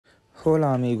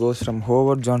Hola amigos from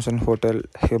Howard Johnson Hotel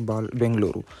Hebbal,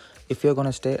 Bengaluru. If you're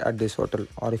gonna stay at this hotel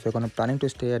or if you're gonna planning to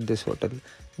stay at this hotel,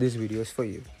 this video is for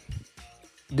you.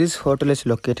 This hotel is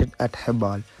located at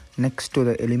Hebbal next to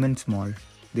the Elements Mall.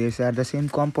 They share the same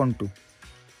compound too.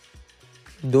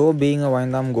 Though being a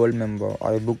Wyndham Gold member,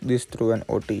 I booked this through an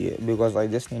OTA because I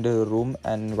just needed a room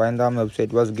and Wyndham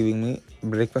website was giving me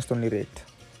breakfast only rate.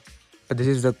 This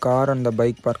is the car and the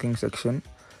bike parking section.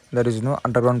 There is no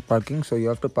underground parking, so you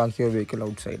have to park your vehicle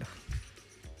outside.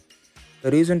 The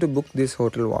reason to book this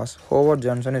hotel was Howard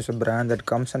Johnson is a brand that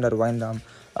comes under Wyndham,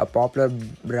 a popular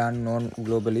brand known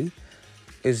globally.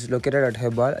 Is located at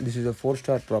Hebbal. This is a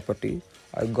 4-star property.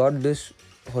 I got this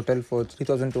hotel for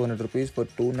 3,200 rupees for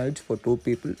 2 nights for 2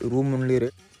 people, room only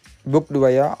rate, booked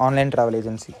via online travel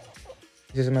agency.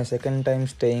 This is my second time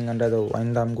staying under the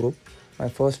Wyndham group. My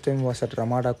first time was at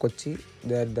Ramada Kochi.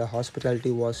 There the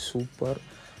hospitality was super.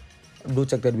 Do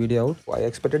check that video out. I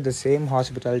expected the same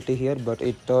hospitality here, but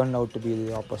it turned out to be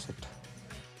the opposite.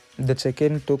 The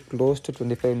check-in took close to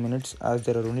 25 minutes as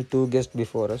there are only 2 guests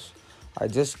before us. I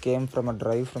just came from a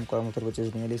drive from Cognizant, which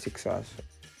is nearly 6 hours.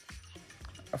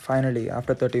 Finally,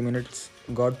 after 30 minutes,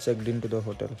 got checked into the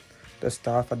hotel. The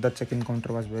staff at the check-in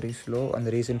counter was very slow and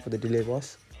the reason for the delay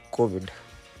was COVID.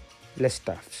 Less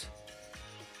staffs.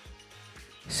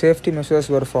 Safety measures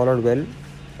were followed well.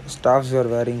 Staffs were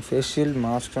wearing facial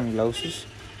masks and gloves.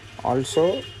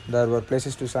 Also, there were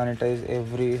places to sanitize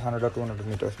every 100 or 200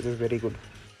 meters, which is very good.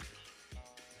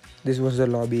 This was the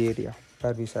lobby area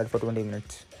where we sat for 20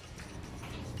 minutes.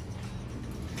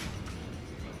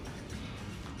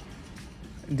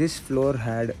 This floor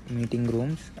had meeting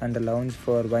rooms and a lounge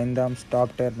for Wyndham's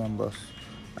top tier members.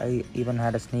 I even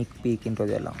had a sneak peek into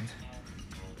their lounge.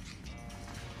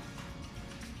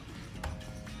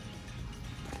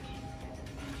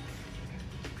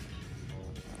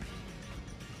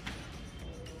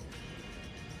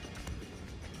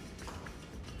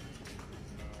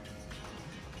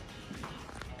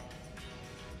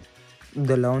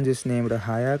 The lounge is named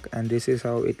Hyatt and this is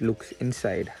how it looks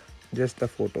inside. Just the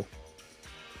photo.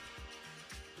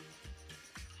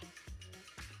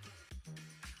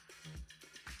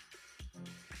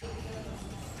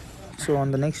 So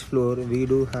on the next floor we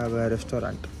do have a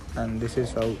restaurant and this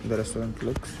is how the restaurant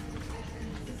looks.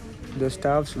 The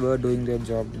staffs were doing their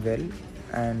job well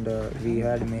and we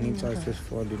had many choices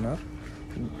for dinner.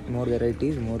 More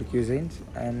varieties, more cuisines,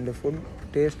 and the food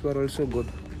taste were also good,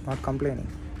 not complaining.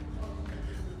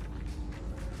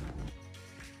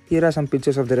 Here are some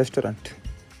pictures of the restaurant.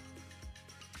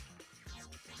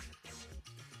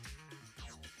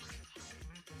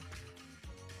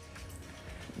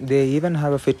 They even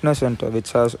have a fitness center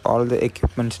which has all the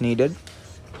equipments needed.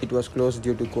 It was closed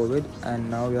due to COVID and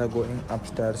now we are going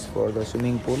upstairs for the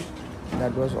swimming pool.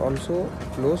 That was also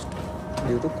closed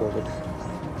due to COVID.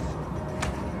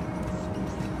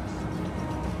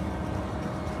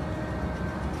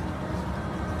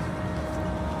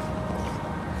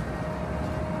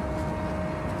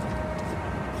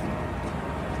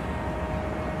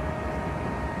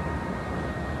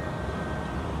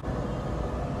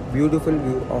 Beautiful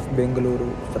view of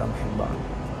Bengaluru from Hebbal.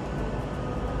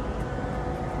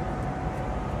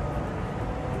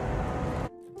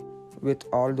 With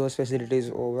all those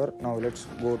facilities over, now let's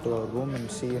go to our room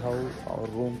and see how our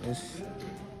room is.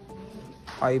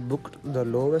 I booked the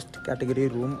lowest category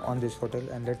room on this hotel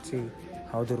and let's see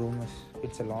how the room is.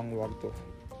 It's a long walk though.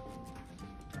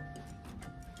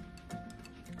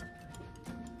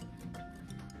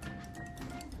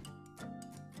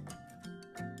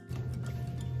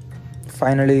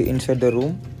 Finally inside the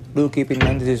room. Do keep in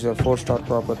mind this is a 4-star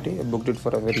property. I booked it for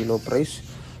a very low price.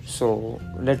 So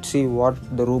let's see what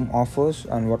the room offers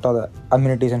and what are the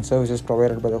amenities and services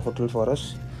provided by the hotel for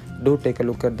us. Do take a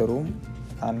look at the room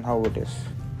and how it is.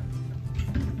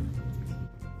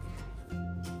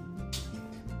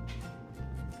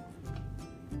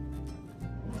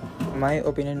 My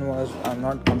opinion was I'm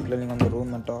not complaining on the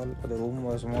room at all. The room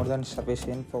was more than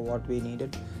sufficient for what we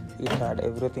needed. It had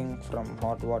everything from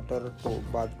hot water to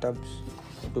bathtubs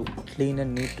to clean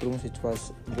and neat rooms, which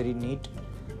was very neat,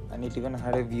 and it even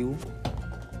had a view.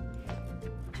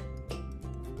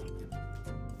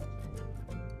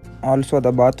 Also,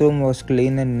 the bathroom was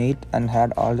clean and neat and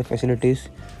had all the facilities.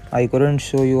 I couldn't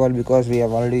show you all because we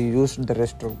have already used the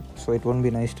restroom, so it won't be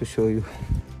nice to show you.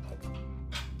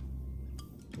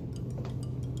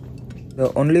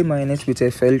 The only minus which I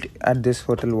felt at this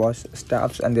hotel was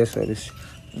staffs and their service.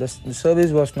 The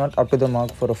service was not up to the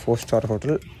mark for a 4-star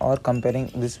hotel or comparing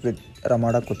this with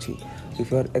Ramada Kochi. If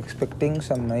you are expecting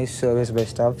some nice service by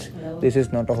staffs, this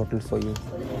is not a hotel for you.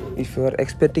 If you are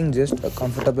expecting just a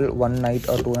comfortable 1 night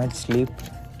or 2 nights sleep,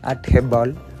 at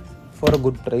Hebbal for a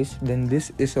good price, then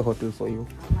this is a hotel for you.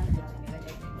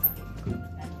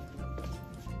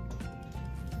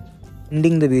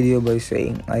 Ending the video by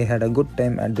saying I had a good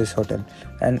time at this hotel,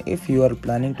 and if you are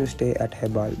planning to stay at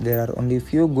Hebbal, there are only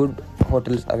few good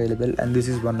hotels available and this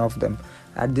is one of them.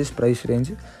 At this price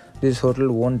range, this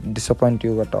hotel won't disappoint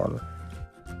you at all.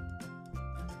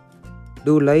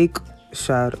 Do like,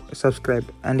 share,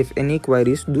 subscribe, and if any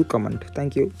queries, do comment.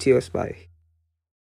 Thank you. Cheers. Bye.